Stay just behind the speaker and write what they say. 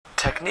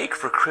Technique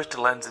for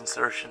crystal lens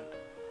insertion.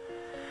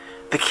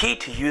 The key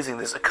to using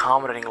this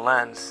accommodating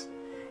lens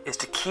is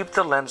to keep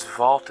the lens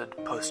vaulted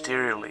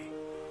posteriorly.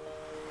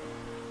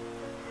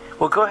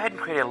 We'll go ahead and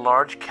create a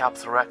large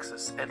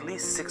capsulorhexis, at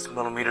least 6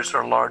 millimeters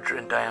or larger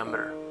in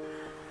diameter.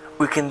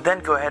 We can then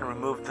go ahead and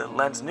remove the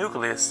lens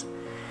nucleus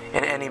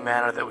in any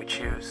manner that we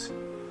choose.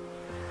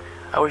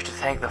 I wish to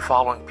thank the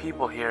following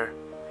people here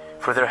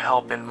for their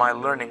help in my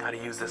learning how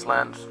to use this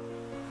lens.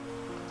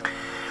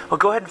 We'll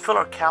go ahead and fill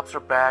our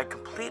capsular bag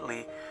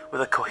completely with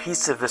a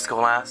cohesive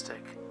viscoelastic.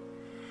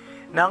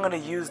 Now I'm going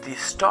to use the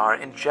star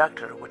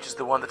injector, which is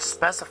the one that's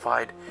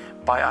specified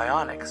by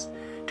Ionics,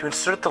 to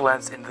insert the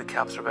lens into the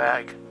capsular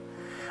bag.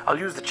 I'll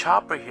use the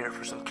chopper here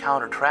for some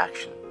counter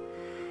traction,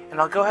 and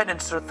I'll go ahead and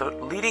insert the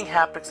leading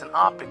haptics and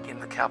optic in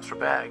the capsular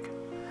bag.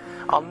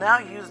 I'll now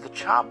use the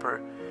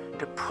chopper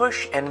to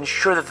push and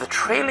ensure that the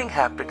trailing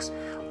haptics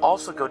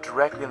also go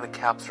directly in the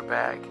capsular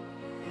bag.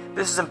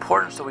 This is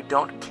important so we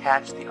don't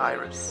catch the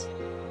iris.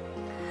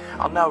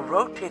 I'll now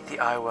rotate the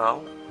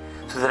IOL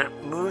so that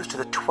it moves to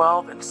the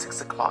 12 and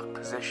 6 o'clock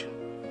position.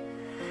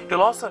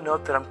 You'll also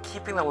note that I'm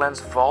keeping the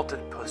lens vaulted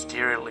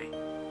posteriorly.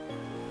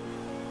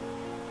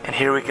 And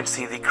here we can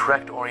see the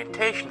correct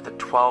orientation at the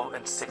 12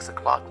 and 6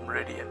 o'clock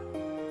meridian.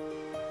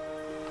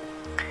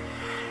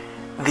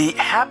 The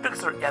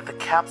haptics are at the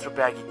capsular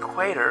bag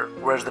equator,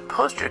 whereas the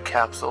posterior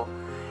capsule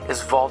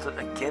is vaulted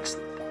against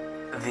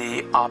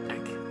the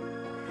optic.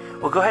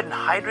 We'll go ahead and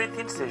hydrate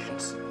the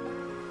incisions,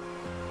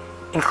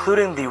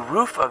 including the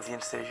roof of the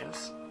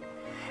incisions.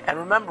 And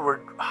remember, we're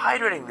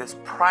hydrating this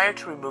prior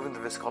to removing the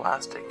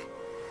viscoelastic.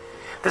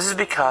 This is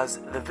because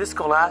the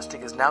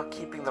viscoelastic is now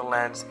keeping the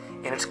lens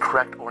in its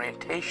correct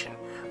orientation,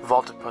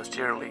 vaulted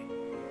posteriorly.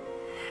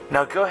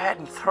 Now go ahead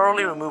and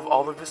thoroughly remove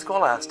all the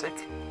viscoelastic,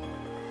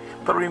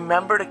 but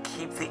remember to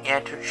keep the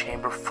anterior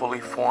chamber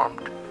fully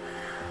formed.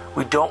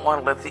 We don't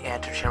want to let the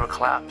anterior chamber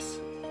collapse.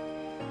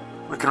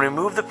 We can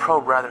remove the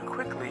probe rather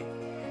quickly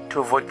to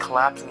avoid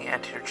collapsing the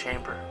anterior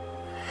chamber.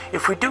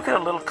 If we do get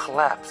a little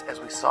collapse, as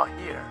we saw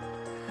here,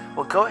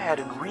 we'll go ahead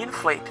and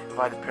reinflate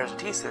via the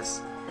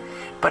paracentesis,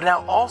 but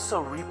now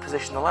also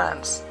reposition the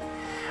lens.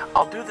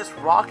 I'll do this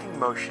rocking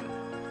motion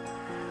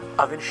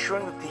of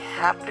ensuring that the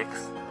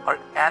haptics are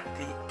at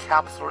the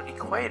capsular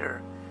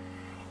equator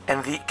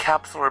and the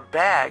capsular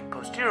bag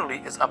posteriorly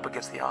is up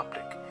against the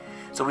optic.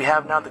 So we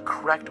have now the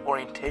correct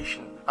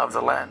orientation of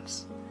the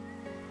lens.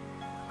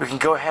 We can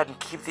go ahead and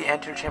keep the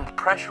anterior chamber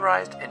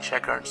pressurized and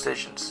check our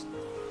incisions.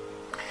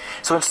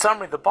 So in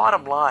summary, the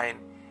bottom line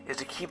is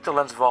to keep the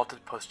lens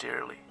vaulted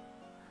posteriorly.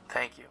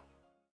 Thank you.